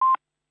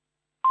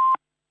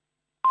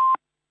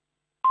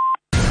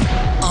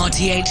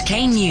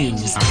RTHK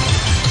News.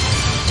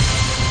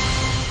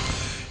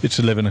 It's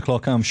 11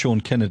 o'clock. I'm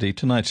Sean Kennedy.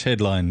 Tonight's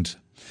headlines.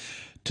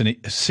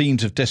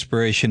 Scenes of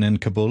desperation in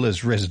Kabul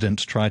as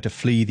residents try to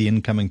flee the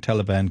incoming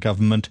Taliban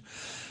government.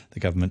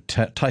 The government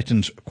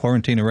tightens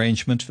quarantine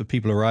arrangements for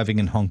people arriving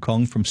in Hong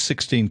Kong from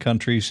 16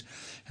 countries.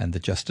 And the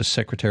Justice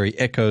Secretary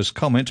echoes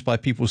comments by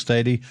People's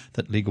Daily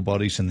that legal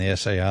bodies in the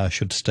SAR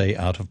should stay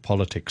out of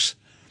politics.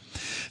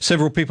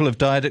 Several people have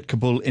died at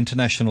Kabul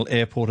International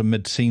Airport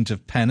amid scenes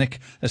of panic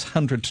as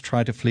hundreds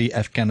try to flee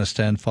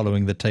Afghanistan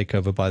following the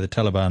takeover by the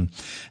Taliban.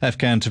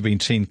 Afghans have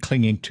been seen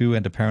clinging to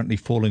and apparently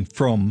falling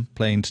from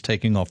planes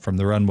taking off from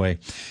the runway.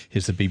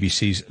 Here's the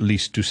BBC's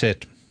Lise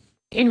Doucet.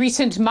 In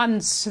recent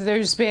months,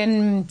 there's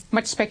been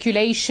much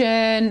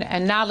speculation,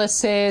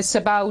 analysis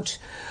about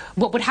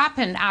what would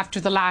happen after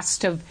the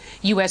last of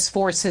US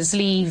forces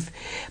leave.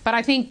 But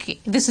I think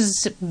this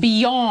is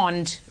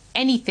beyond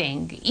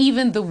anything,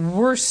 even the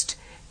worst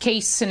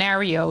case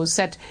scenarios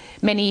that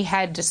many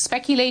had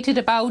speculated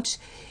about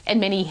and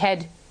many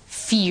had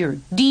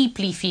feared,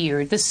 deeply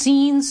feared. The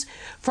scenes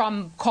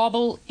from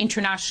Kabul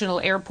International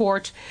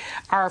Airport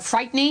are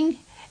frightening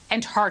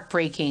and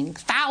heartbreaking.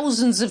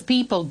 Thousands of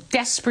people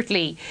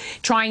desperately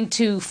trying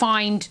to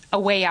find a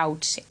way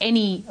out,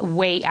 any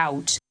way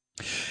out.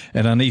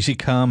 An uneasy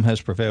calm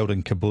has prevailed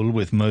in Kabul,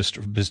 with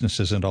most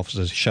businesses and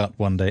offices shut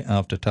one day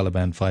after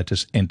Taliban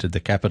fighters entered the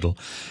capital.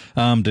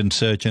 Armed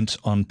insurgents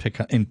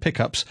in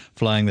pickups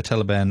flying the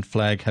Taliban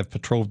flag have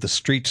patrolled the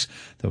streets,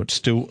 though it's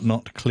still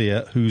not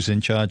clear who's in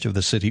charge of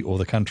the city or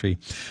the country.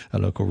 A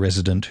local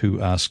resident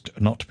who asked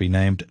not to be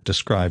named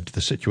described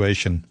the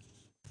situation.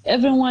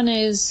 Everyone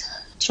is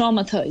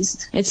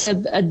traumatized. It's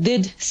a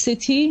dead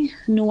city.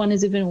 No one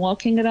is even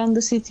walking around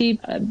the city.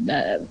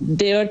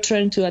 They are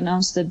trying to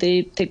announce that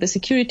they take the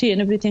security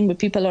and everything, but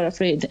people are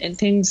afraid and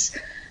things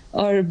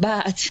are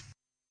bad.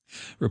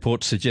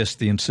 Reports suggest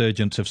the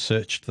insurgents have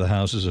searched the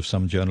houses of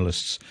some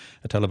journalists.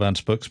 A Taliban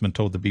spokesman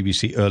told the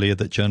BBC earlier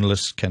that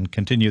journalists can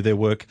continue their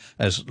work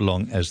as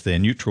long as they're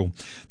neutral.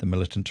 The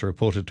militants are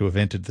reported to have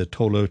entered the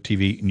Tolo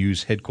TV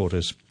news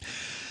headquarters.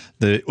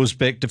 The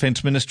Uzbek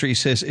Defence Ministry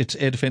says its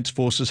air defence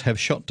forces have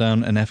shot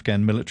down an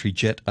Afghan military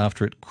jet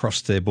after it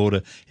crossed their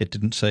border. It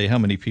didn't say how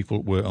many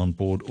people were on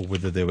board or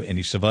whether there were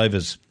any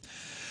survivors.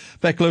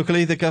 Back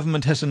locally, the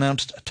government has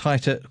announced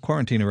tighter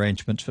quarantine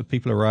arrangements for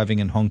people arriving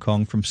in Hong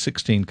Kong from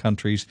 16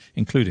 countries,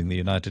 including the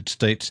United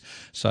States,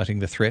 citing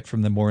the threat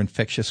from the more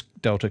infectious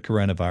Delta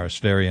coronavirus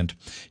variant.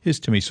 Here's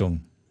Timmy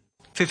Sung.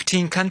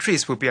 15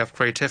 countries will be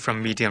upgraded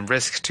from medium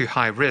risk to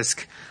high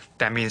risk.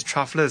 That means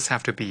travellers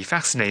have to be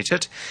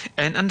vaccinated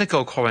and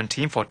undergo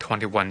quarantine for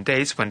 21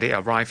 days when they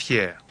arrive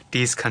here.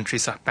 These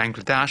countries are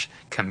Bangladesh,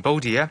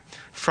 Cambodia,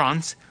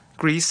 France,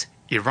 Greece,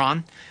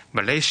 Iran,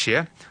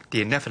 Malaysia,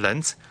 the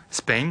Netherlands,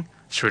 Spain,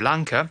 Sri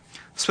Lanka,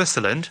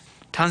 Switzerland,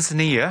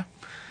 Tanzania,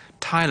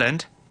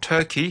 Thailand,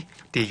 Turkey,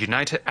 the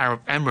United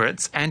Arab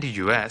Emirates and the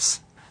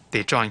US.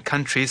 They join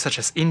countries such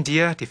as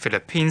India, the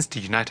Philippines, the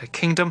United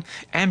Kingdom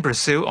and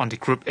Brazil on the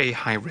Group A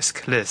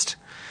high-risk list.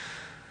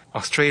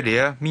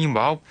 Australia,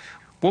 meanwhile,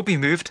 will be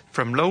moved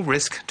from low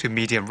risk to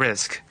medium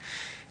risk.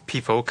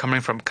 People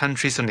coming from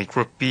countries on the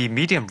Group B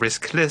medium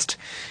risk list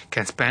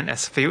can spend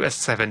as few as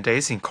 7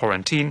 days in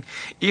quarantine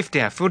if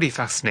they are fully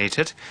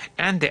vaccinated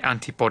and their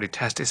antibody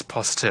test is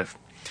positive.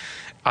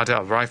 Other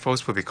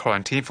arrivals will be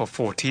quarantined for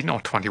 14 or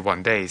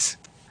 21 days.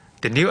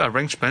 The new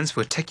arrangements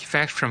will take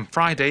effect from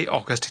Friday,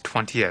 August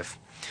 20th.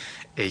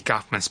 A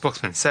government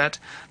spokesman said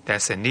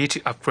there's a need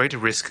to upgrade the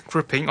risk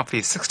grouping of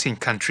the 16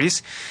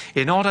 countries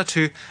in order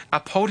to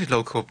uphold the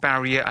local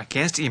barrier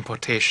against the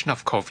importation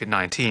of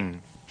COVID-19.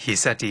 He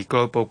said the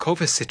global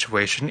COVID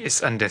situation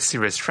is under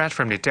serious threat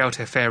from the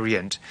Delta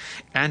variant,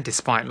 and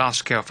despite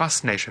large-scale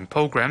vaccination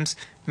programs,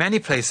 many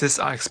places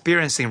are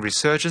experiencing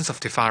resurgence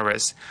of the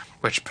virus,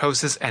 which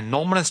poses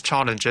enormous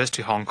challenges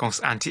to Hong Kong's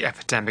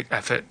anti-epidemic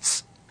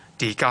efforts.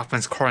 The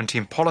government's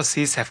quarantine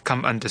policies have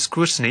come under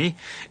scrutiny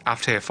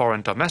after a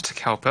foreign domestic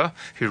helper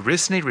who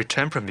recently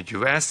returned from the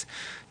US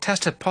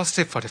tested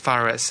positive for the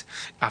virus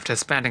after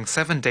spending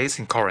 7 days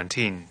in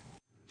quarantine.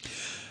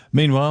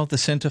 Meanwhile, the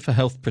Centre for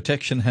Health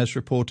Protection has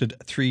reported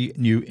 3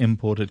 new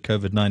imported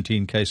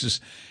COVID-19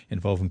 cases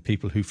involving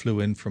people who flew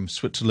in from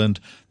Switzerland,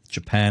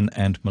 Japan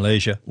and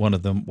Malaysia. One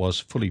of them was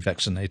fully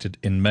vaccinated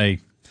in May.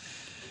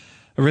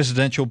 A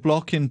residential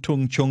block in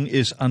Tung Chung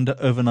is under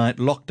overnight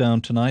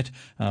lockdown tonight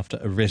after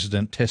a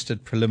resident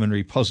tested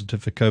preliminary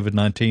positive for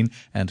COVID-19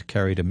 and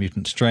carried a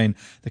mutant strain.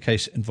 The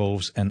case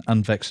involves an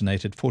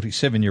unvaccinated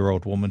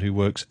 47-year-old woman who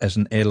works as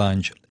an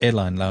airline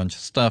lounge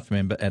staff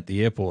member at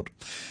the airport.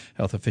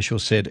 Health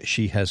officials said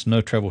she has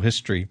no travel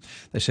history.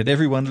 They said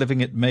everyone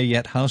living at Mei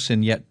Yat House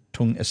in Yat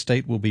Tung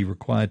Estate will be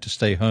required to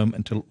stay home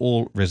until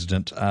all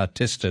residents are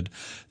tested.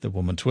 The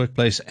woman's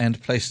workplace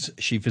and places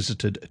she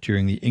visited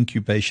during the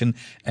incubation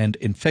and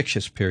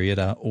infectious period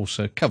are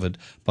also covered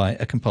by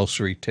a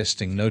compulsory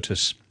testing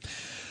notice.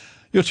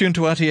 You're tuned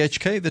to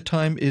RTHK. The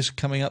time is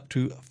coming up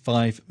to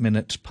 5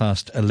 minutes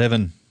past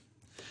 11.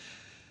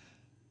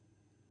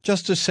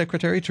 Justice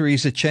Secretary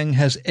Theresa Cheng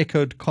has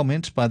echoed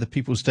comments by the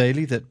People's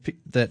Daily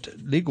that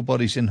legal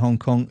bodies in Hong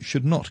Kong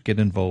should not get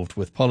involved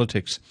with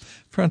politics.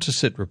 Francis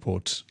Sitt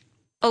reports.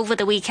 Over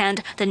the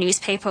weekend, the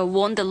newspaper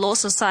warned the Law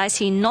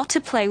Society not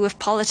to play with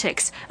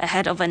politics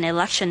ahead of an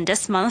election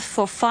this month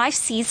for 5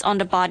 seats on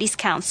the body's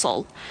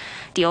council.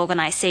 The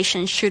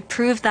organization should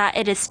prove that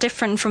it is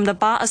different from the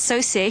Bar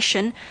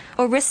Association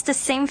or risk the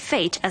same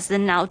fate as the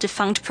now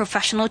defunct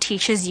Professional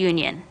Teachers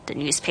Union, the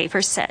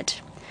newspaper said.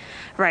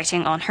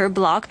 Writing on her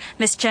blog,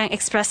 Ms. Cheng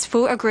expressed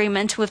full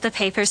agreement with the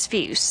paper's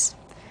views.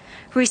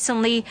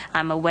 Recently,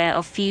 I'm aware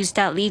of views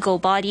that legal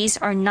bodies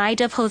are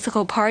neither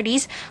political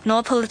parties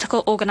nor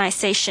political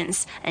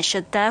organizations and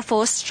should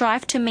therefore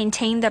strive to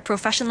maintain their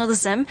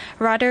professionalism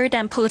rather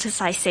than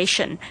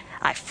politicization.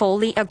 I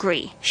fully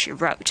agree, she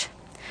wrote.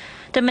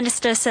 The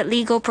minister said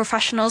legal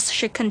professionals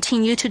should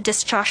continue to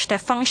discharge their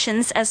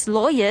functions as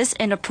lawyers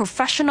in a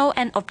professional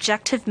and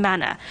objective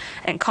manner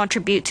and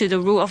contribute to the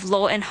rule of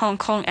law in Hong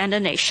Kong and the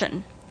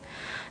nation.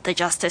 The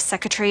Justice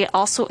Secretary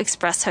also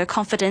expressed her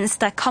confidence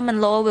that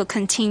common law will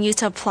continue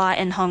to apply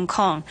in Hong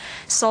Kong,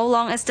 so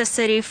long as the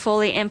city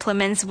fully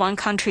implements one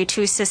country,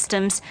 two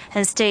systems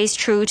and stays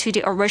true to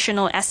the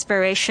original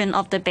aspiration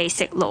of the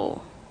Basic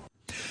Law.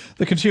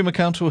 The Consumer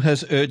Council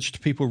has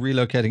urged people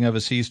relocating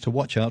overseas to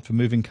watch out for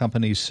moving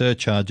companies'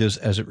 surcharges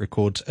as it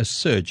records a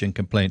surge in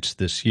complaints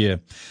this year.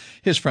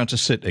 Here's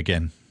Francis Sitt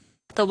again.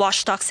 The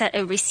watchdog said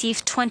it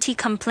received 20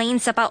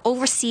 complaints about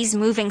overseas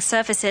moving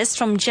services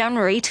from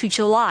January to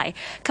July,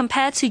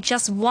 compared to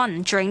just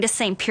 1 during the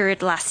same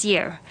period last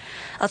year.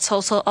 A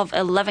total of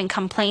 11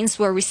 complaints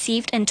were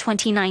received in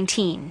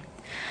 2019.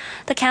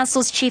 The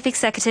council's chief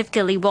executive,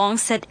 Gilly Wong,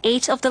 said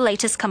 8 of the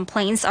latest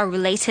complaints are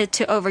related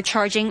to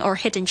overcharging or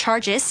hidden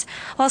charges,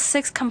 while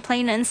 6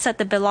 complainants said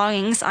the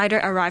belongings either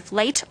arrived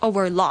late or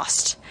were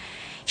lost.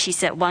 She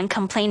said one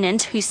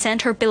complainant who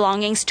sent her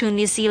belongings to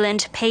New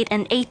Zealand paid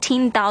an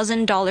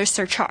 $18,000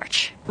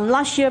 surcharge.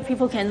 Last year,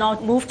 people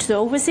cannot move to the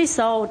overseas,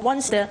 so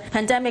once the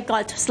pandemic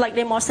got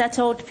slightly more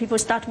settled, people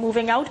start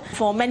moving out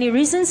for many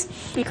reasons.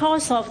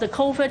 Because of the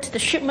COVID, the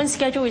shipment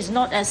schedule is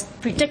not as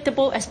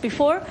predictable as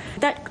before.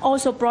 That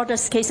also brought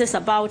us cases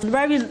about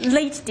very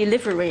late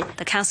delivery.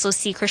 The council's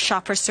secret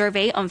shopper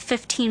survey on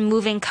 15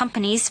 moving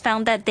companies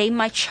found that they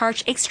might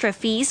charge extra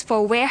fees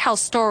for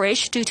warehouse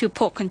storage due to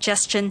port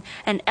congestion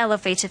and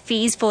elevated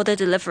fees for the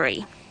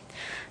delivery.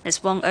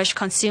 Ms. Wong urged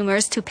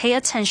consumers to pay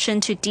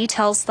attention to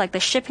details like the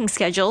shipping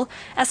schedule,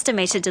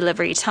 estimated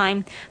delivery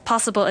time,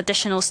 possible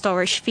additional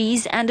storage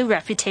fees, and the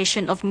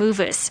reputation of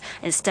movers,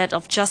 instead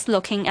of just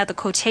looking at the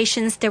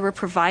quotations they were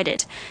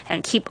provided,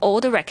 and keep all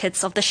the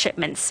records of the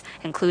shipments,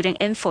 including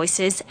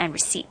invoices and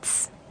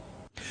receipts.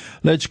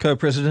 LegCo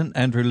President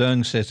Andrew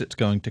Leung says it's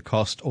going to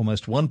cost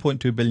almost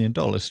 $1.2 billion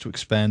to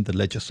expand the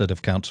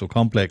Legislative Council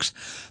complex.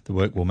 The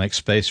work will make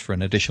space for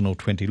an additional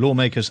 20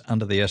 lawmakers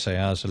under the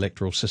SAR's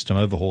electoral system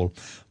overhaul.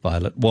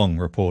 Violet Wong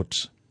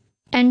reports.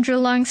 Andrew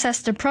Leung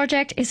says the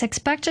project is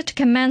expected to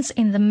commence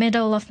in the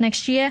middle of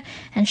next year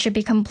and should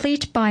be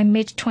complete by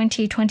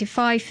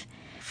mid-2025.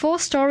 4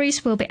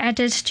 stories will be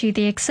added to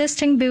the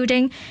existing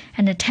building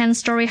and a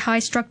 10-story high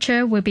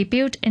structure will be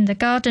built in the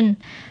garden.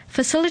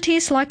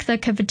 Facilities like the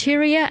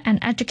cafeteria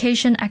and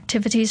education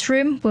activities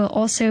room will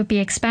also be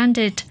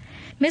expanded.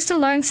 Mr.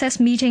 Leung says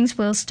meetings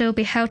will still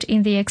be held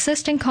in the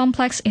existing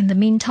complex in the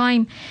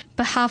meantime,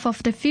 but half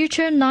of the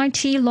future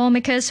 90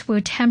 lawmakers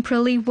will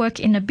temporarily work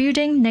in a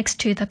building next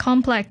to the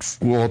complex.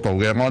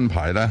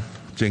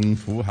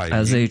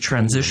 As a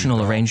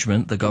transitional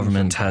arrangement, the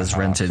government has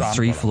rented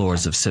 3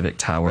 floors of Civic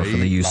Tower for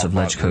the use of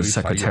LegCo's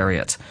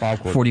secretariat,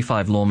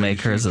 45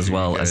 lawmakers as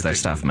well as their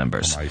staff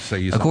members.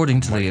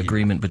 According to the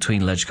agreement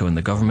between LegCo and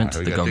the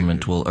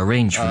government will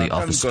arrange for the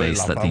office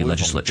space that the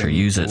legislature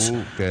uses.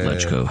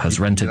 LegCo has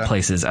rented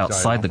places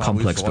outside the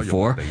complex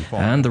before,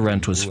 and the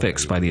rent was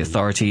fixed by the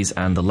authorities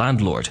and the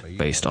landlord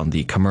based on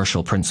the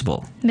commercial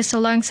principle.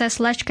 Mr. Leung says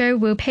LegCo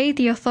will pay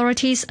the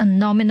authorities a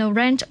nominal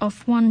rent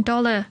of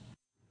 $1.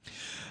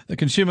 The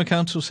Consumer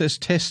Council says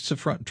tests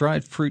of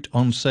dried fruit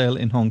on sale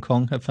in Hong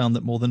Kong have found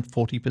that more than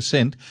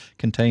 40%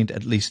 contained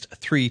at least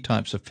 3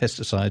 types of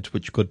pesticides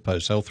which could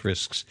pose health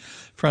risks.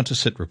 Francis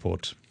Sitt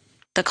reports.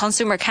 The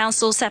Consumer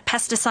Council said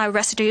pesticide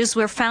residues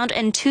were found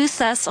in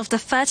 2/3 of the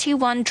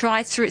 31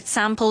 dried fruit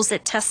samples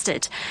it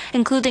tested,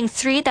 including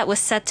 3 that were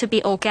said to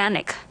be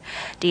organic.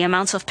 The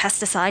amount of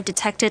pesticide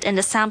detected in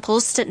the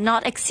samples did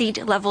not exceed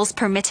levels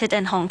permitted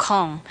in Hong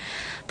Kong.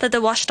 But the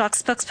watchdog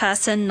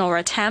spokesperson,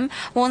 Nora Tam,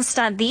 warns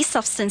that these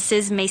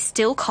substances may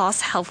still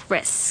cause health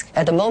risks.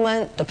 At the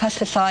moment, the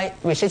pesticide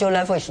residual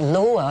level is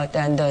lower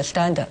than the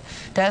standard.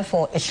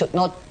 Therefore, it should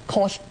not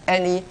cause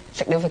any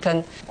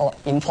significant or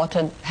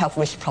important health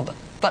risk problem.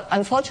 But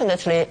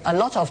unfortunately, a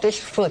lot of this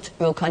fruit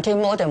will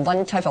contain more than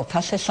 1 type of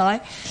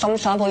pesticide. Some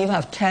samples even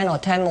have 10 or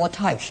 10 more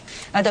types.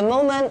 At the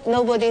moment,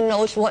 nobody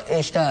knows what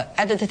is the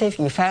additive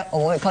effect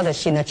or what we call the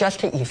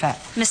synergistic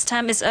effect. Ms.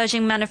 Tam is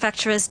urging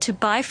manufacturers to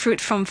buy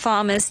fruit from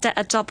farmers that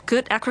adopt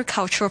good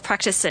agricultural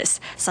practices,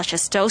 such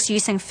as those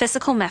using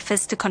physical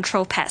methods to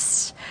control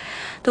pests.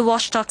 The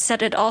watchdog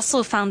said it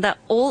also found that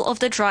all of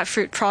the dried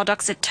fruit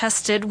products it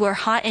tested were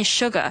high in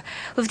sugar,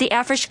 with the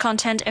average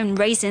content in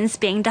raisins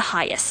being the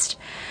highest.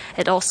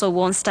 It also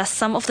warns that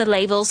some of the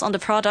labels on the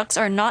products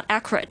are not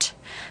accurate.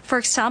 For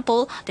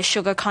example, the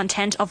sugar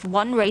content of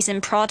one raisin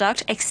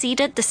product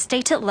exceeded the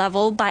stated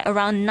level by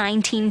around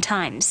 19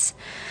 times.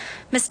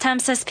 Ms. Tam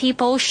says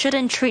people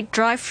shouldn't treat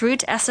dry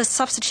fruit as a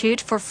substitute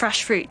for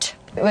fresh fruit.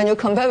 When you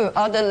compare with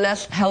other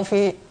less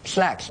healthy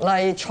snacks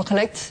like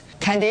chocolate,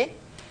 candy,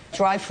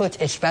 dry fruit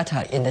is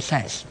better in the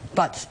sense.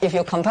 But if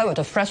you compare with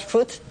the fresh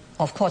fruit,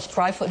 of course,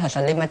 dry fruit has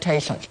a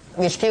limitation.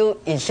 We still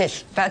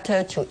insist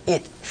better to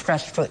eat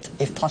fresh fruit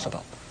if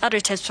possible. Other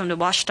tips from the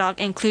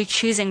watchdog include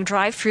choosing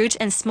dry fruit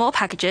in small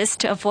packages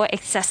to avoid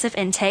excessive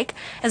intake,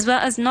 as well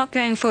as not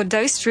going for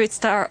those fruits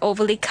that are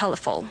overly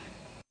colourful.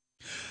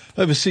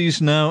 Overseas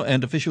now,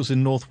 and officials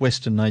in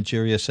northwestern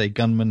Nigeria say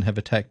gunmen have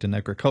attacked an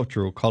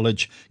agricultural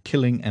college,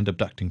 killing and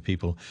abducting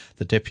people.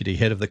 The deputy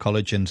head of the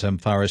college in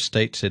Zamfara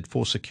state said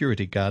 4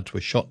 security guards were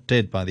shot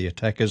dead by the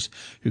attackers,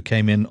 who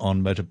came in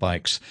on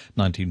motorbikes.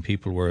 19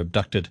 people were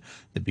abducted.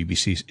 The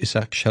BBC's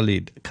Isaac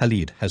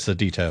Khalid has the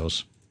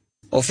details.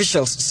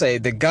 Officials say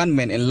the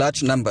gunmen in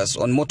large numbers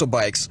on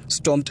motorbikes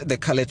stormed the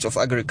College of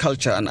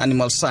Agriculture and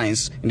Animal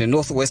Science in the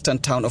northwestern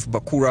town of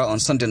Bakura on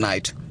Sunday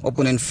night,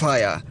 opening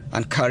fire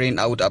and carrying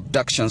out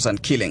abductions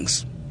and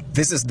killings.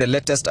 This is the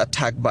latest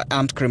attack by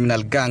armed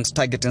criminal gangs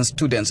targeting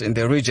students in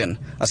the region,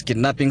 as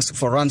kidnappings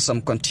for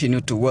ransom continue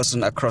to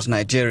worsen across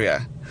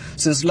Nigeria.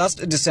 Since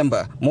last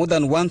December, more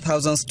than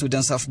 1,000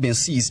 students have been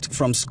seized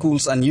from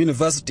schools and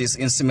universities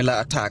in similar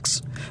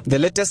attacks. The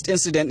latest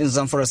incident in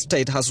Zamfara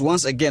state has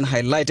once again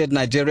highlighted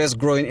Nigeria's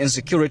growing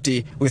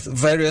insecurity, with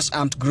various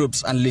armed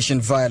groups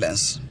unleashing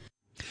violence.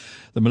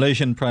 The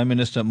Malaysian Prime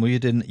Minister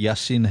Muhyiddin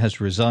Yassin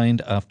has resigned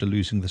after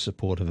losing the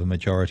support of a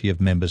majority of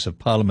members of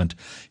parliament.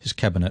 His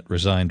cabinet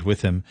resigned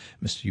with him.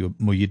 Mr.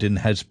 Muhyiddin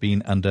has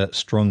been under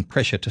strong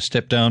pressure to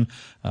step down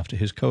after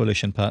his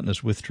coalition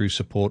partners withdrew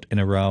support in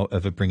a row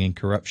over bringing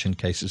corruption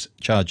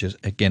charges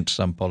against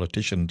some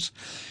politicians.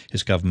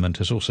 His government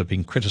has also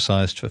been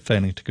criticised for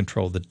failing to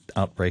control the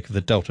outbreak of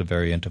the Delta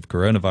variant of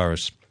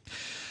coronavirus.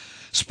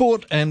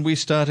 Sport, and we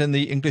start in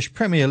the English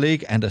Premier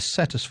League and a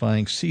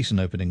satisfying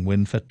season-opening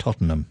win for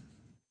Tottenham.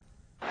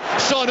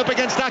 Son up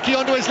against Aki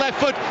onto his left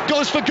foot,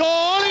 goes for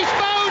goal, he's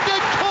found a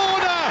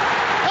corner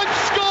and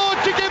scored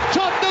to give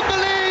Tottenham the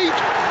lead.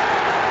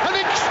 An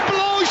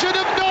explosion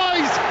of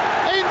noise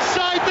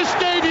inside the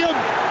stadium.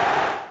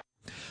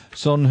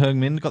 Son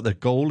Heung-min got the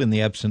goal in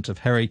the absence of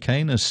Harry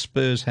Kane as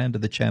Spurs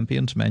handed the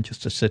champions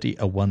Manchester City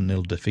a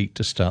 1-0 defeat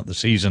to start the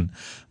season.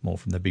 More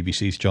from the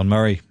BBC's John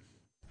Murray.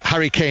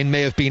 Harry Kane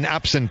may have been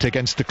absent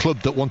against the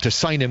club that want to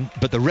sign him,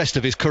 but the rest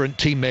of his current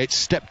teammates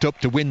stepped up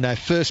to win their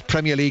first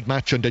Premier League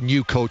match under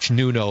new coach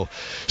Nuno.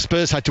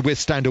 Spurs had to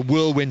withstand a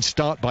whirlwind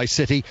start by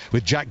City,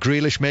 with Jack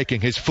Grealish making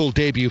his full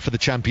debut for the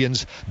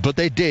champions, but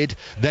they did,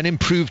 then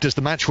improved as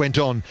the match went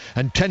on,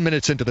 and 10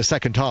 minutes into the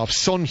second half,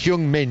 Son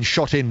Heung-min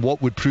shot in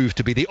what would prove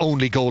to be the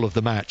only goal of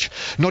the match.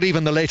 Not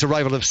even the late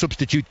arrival of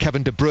substitute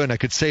Kevin De Bruyne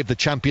could save the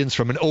champions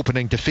from an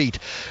opening defeat,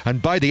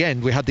 and by the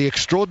end we had the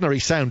extraordinary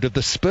sound of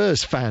the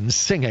Spurs fans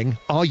singing,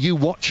 "Are you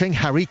watching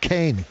Harry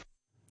Kane?"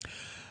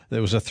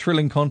 There was a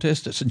thrilling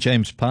contest at St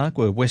James Park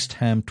where West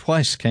Ham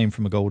twice came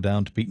from a goal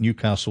down to beat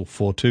Newcastle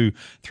 4-2.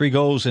 3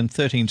 goals in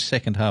 13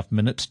 second-half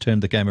minutes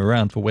turned the game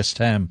around for West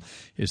Ham.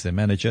 Here's their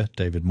manager,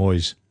 David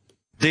Moyes.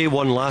 Day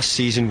one last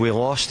season, we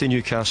lost to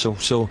Newcastle,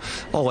 so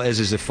all it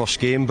is the first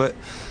game, but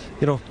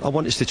you know, I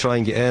want us to try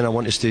and get in. I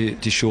want us to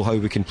show how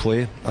we can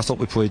play. I thought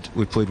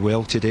we played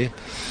well today.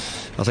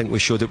 I think we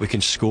showed that we can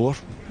score.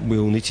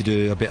 We'll need to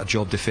do a better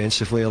job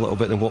defensively a little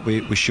bit than what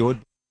we showed.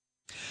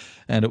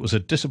 And it was a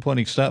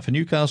disappointing start for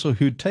Newcastle,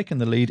 who'd taken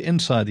the lead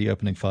inside the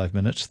opening 5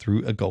 minutes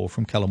through a goal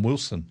from Callum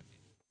Wilson.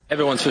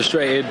 Everyone's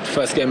frustrated.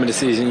 First game of the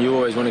season, you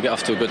always want to get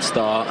off to a good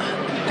start,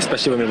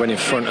 especially when we went in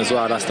front as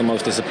well. That's the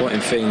most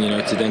disappointing thing,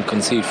 to then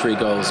concede 3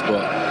 goals.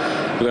 But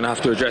we're going to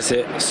have to address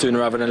it sooner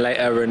rather than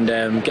later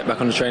and get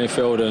back on the training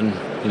field and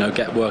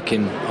get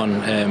working on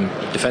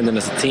defending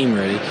as a team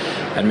really,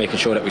 and making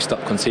sure that we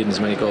stop conceding as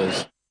many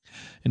goals.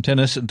 In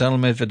tennis, Daniil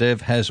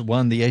Medvedev has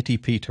won the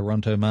ATP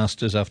Toronto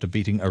Masters after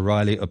beating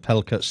O'Reilly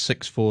Opelka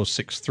 6-4,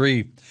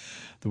 6-3.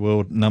 The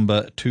world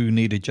number 2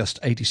 needed just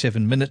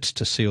 87 minutes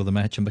to seal the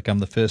match and become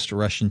the first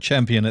Russian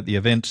champion at the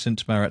event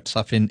since Marat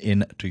Safin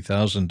in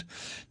 2000.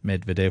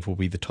 Medvedev will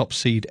be the top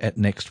seed at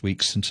next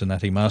week's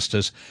Cincinnati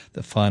Masters,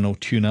 the final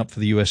tune-up for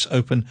the US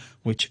Open,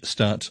 which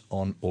starts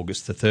on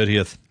August the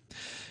 30th.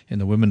 In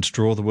the women's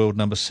draw, the world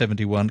number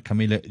 71,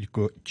 Camila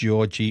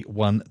Giorgi,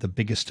 won the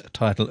biggest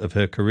title of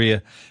her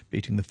career,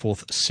 beating the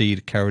 4th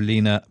seed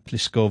Karolina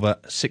Pliskova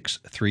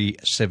 6-3,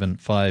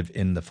 7-5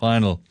 in the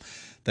final.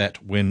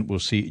 That win will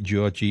see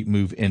Giorgi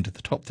move into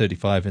the top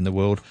 35 in the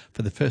world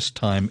for the first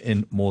time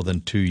in more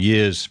than 2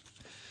 years.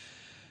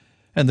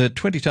 And the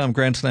 20-time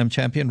Grand Slam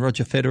champion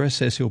Roger Federer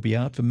says he'll be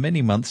out for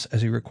many months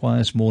as he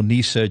requires more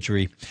knee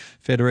surgery.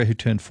 Federer, who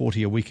turned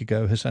 40 a week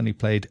ago, has only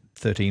played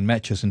 13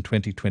 matches in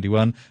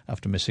 2021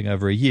 after missing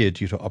over a year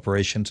due to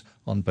operations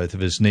on both of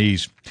his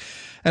knees.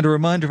 And a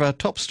reminder of our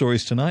top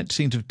stories tonight: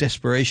 scenes of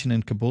desperation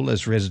in Kabul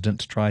as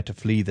residents try to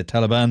flee the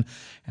Taliban,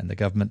 and the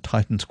government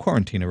tightens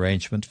quarantine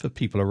arrangements for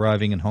people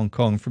arriving in Hong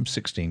Kong from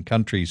 16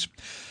 countries.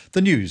 The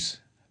news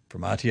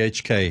from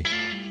RTHK.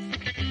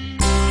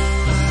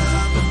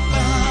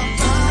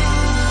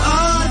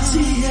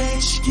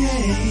 RTHK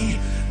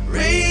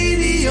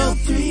Radio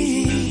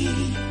 3.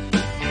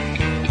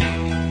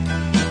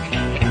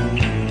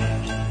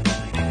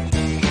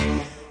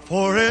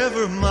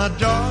 Forever, my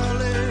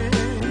darling,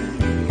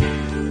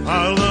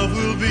 our love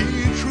will be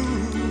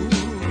true.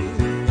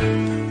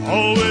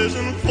 Always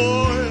and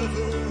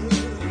forever,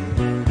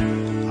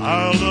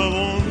 our love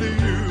only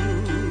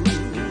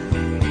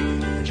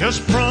you.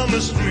 Just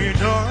promise me,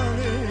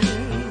 darling,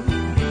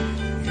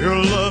 your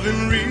love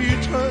in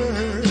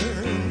return.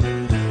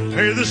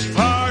 May this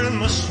fire in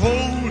my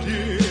soul,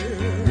 dear,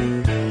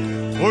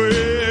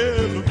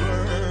 forever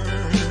burn.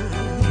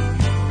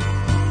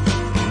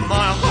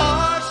 My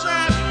heart's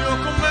at your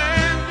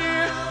command,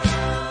 dear,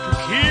 to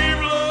keep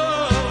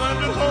love and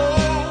to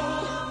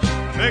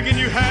hold. Making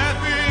you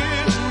happy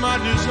is my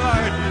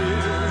desire,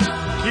 dear.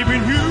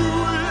 Keeping you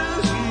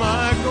is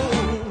my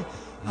goal.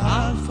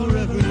 I'll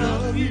forever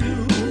love you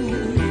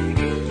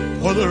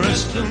for the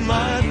rest of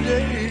my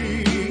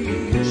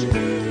days.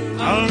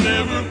 I'll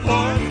never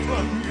part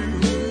from you.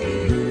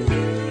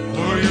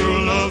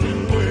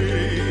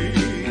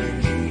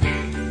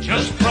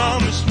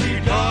 Promise me,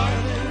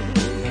 darling,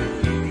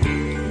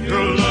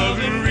 your love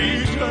in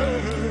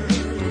return.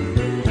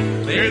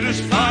 May this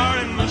fire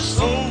in my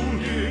soul,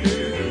 dear,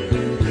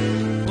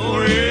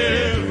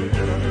 forever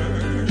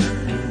burn.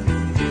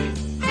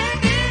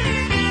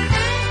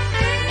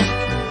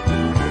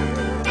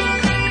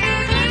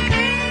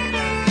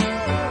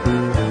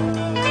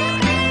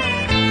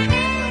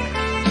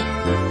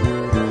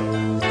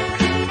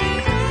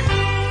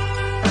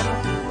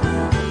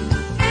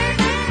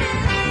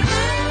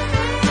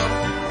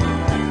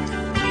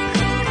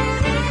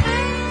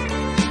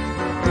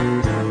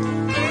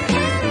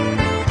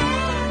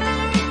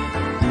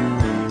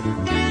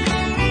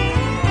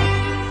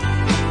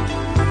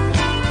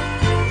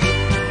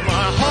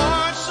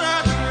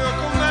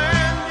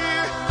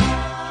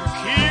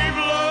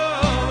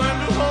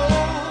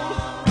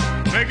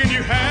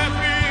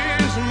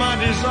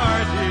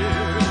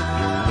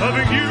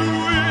 Loving you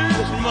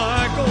is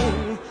my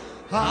goal.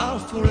 I'll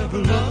forever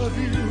love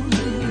you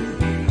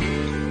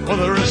for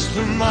the rest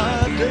of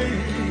my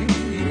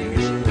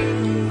days.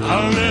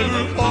 I'll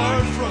never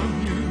part from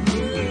you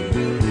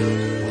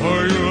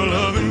or your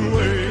loving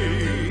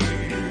way.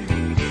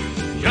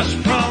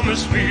 Just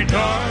promise me,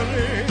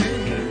 darling,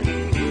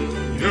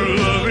 your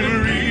love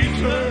in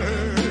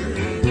return.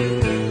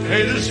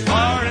 May this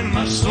fire in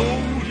my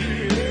soul,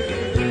 dear,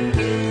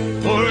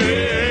 forever.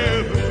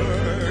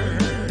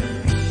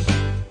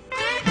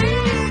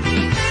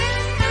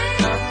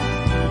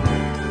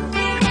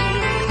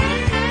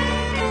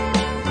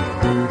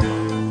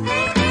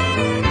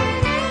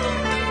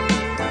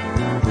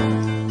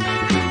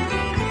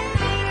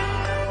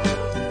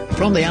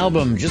 From the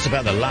album, just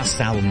about the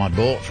last album I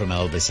bought from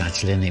Elvis,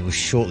 actually, and it was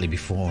shortly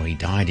before he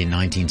died in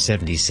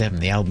 1977.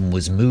 The album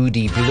was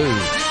Moody Blue.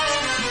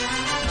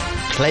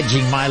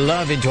 Pledging my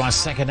love into our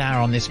second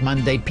hour on this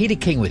Monday. Peter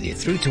King with you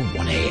through to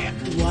 1 a.m.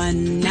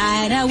 One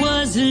night I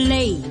was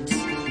late,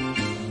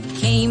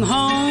 came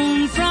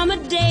home from a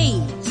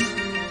date,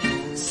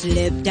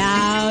 slipped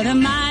out of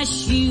my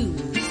shoes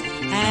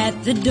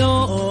at the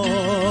door.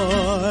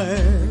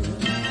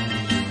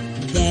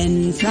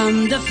 Then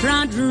from the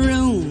front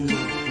room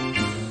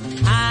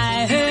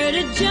I heard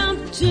a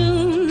jump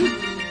tune.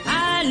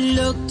 I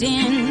looked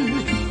in,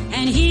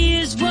 and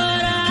here's what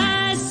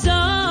I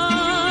saw.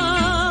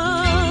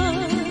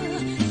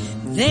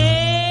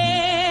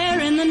 There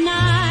in the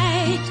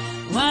night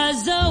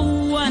was a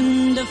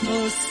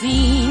wonderful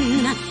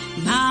scene.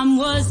 Mom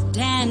was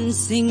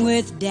dancing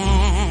with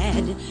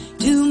Dad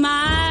to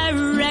my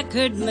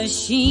record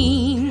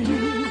machine.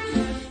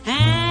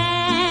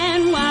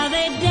 And while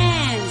they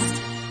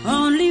danced,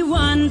 only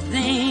one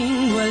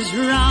thing was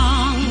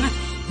wrong.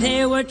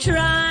 They were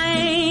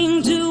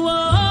trying to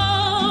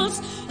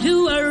waltz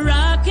to a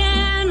rock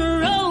and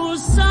roll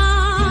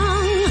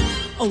song.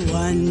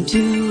 1,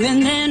 2,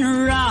 and then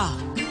rock.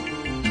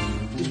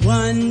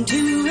 1,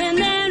 2, and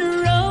then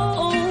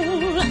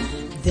roll.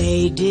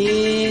 They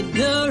did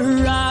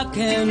the rock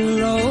and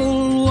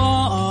roll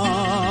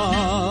waltz.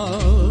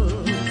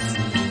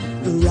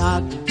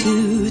 Rock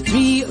 2,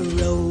 3,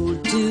 roll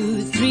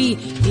 2, 3.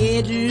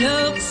 It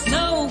looks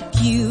so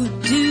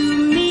cute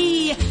to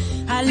me.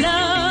 I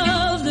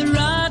love the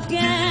rock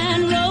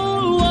and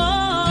roll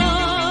waltz.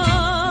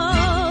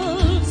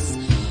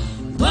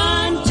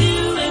 1, 2,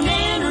 and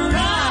then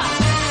rock.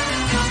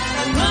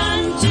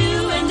 1, 2,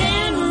 and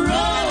then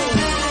roll.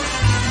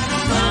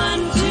 1,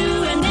 2,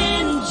 and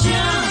then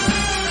jump.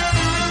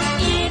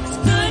 It's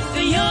good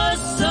for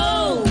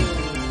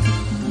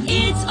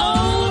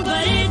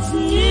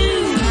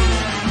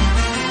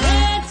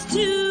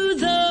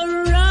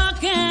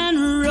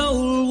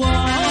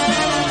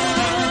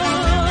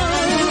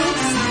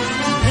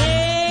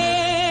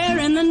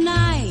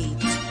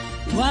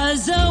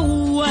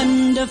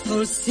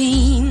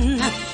seen.